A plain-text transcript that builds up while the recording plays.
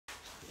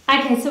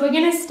Okay, so we're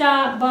going to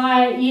start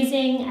by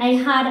using a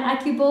hard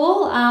acu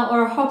ball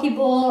or a hockey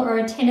ball or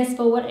a tennis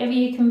ball, whatever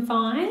you can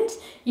find.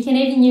 You can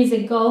even use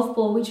a golf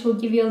ball, which will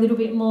give you a little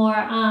bit more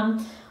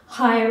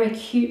higher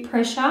acute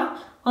pressure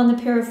on the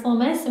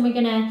piriformis, and we're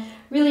going to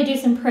really do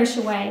some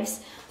pressure waves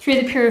through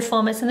the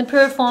piriformis. And the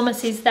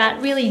piriformis is that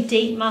really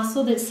deep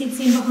muscle that sits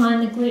in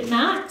behind the glute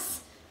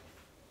max,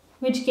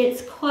 which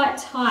gets quite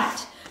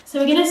tight. So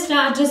we're going to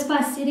start just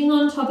by sitting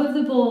on top of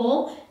the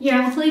ball. Your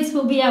athletes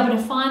will be able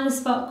to find the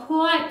spot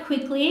quite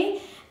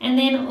quickly, and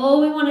then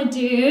all we want to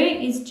do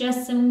is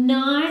just some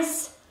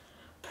nice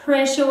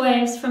pressure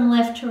waves from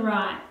left to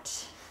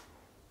right.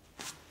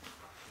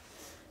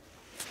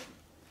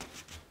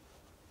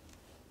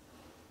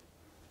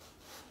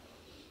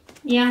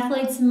 The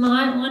athletes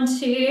might want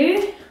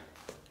to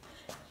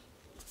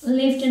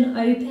lift and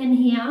open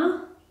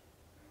here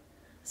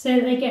so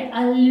that they get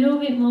a little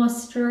bit more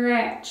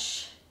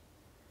stretch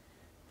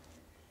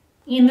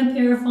in the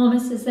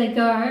piriformis as they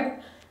go.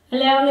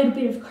 Allow a little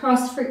bit of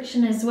cross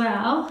friction as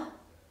well.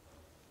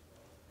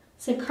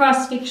 So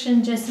cross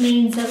friction just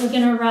means that we're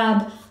going to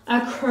rub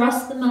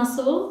across the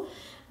muscle,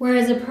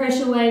 whereas a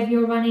pressure wave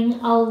you're running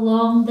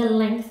along the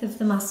length of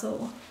the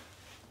muscle.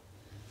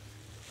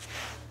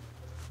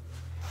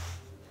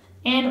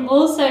 And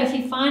also, if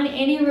you find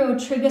any real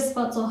trigger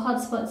spots or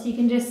hot spots, you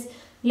can just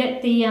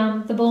let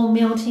the ball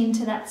melt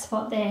into that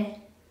spot there.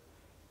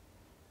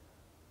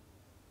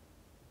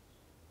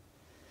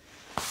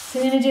 So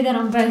we're going to do that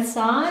on both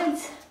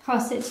sides,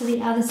 cross it to the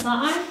other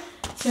side.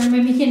 So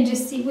remember, you can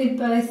just sit with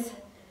both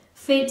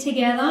feet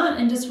together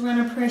and just run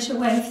a pressure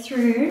wave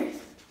through.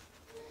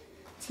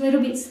 It's a little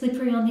bit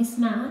slippery on this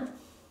mat.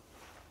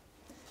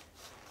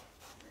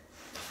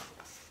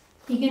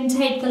 You can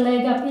take the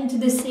leg up into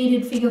the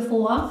seated figure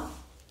 4.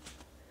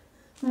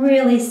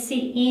 Really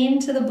sit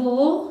into the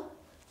ball.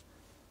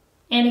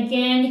 And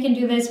again, you can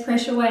do those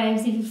pressure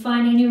waves. If you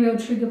find any real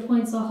trigger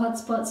points or hot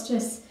spots,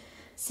 just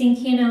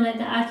sink in and let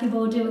the acu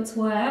ball do its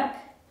work.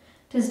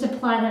 Just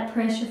apply that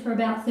pressure for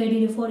about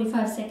 30 to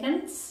 45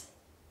 seconds.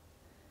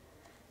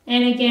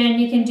 And again,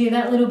 you can do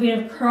that little bit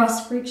of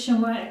cross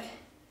friction work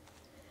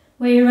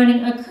where you're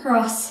running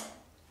across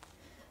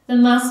the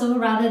muscle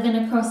rather than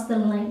across the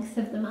length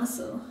of the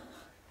muscle.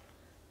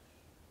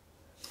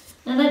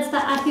 And that's the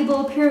acu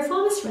ball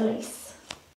piriformis release.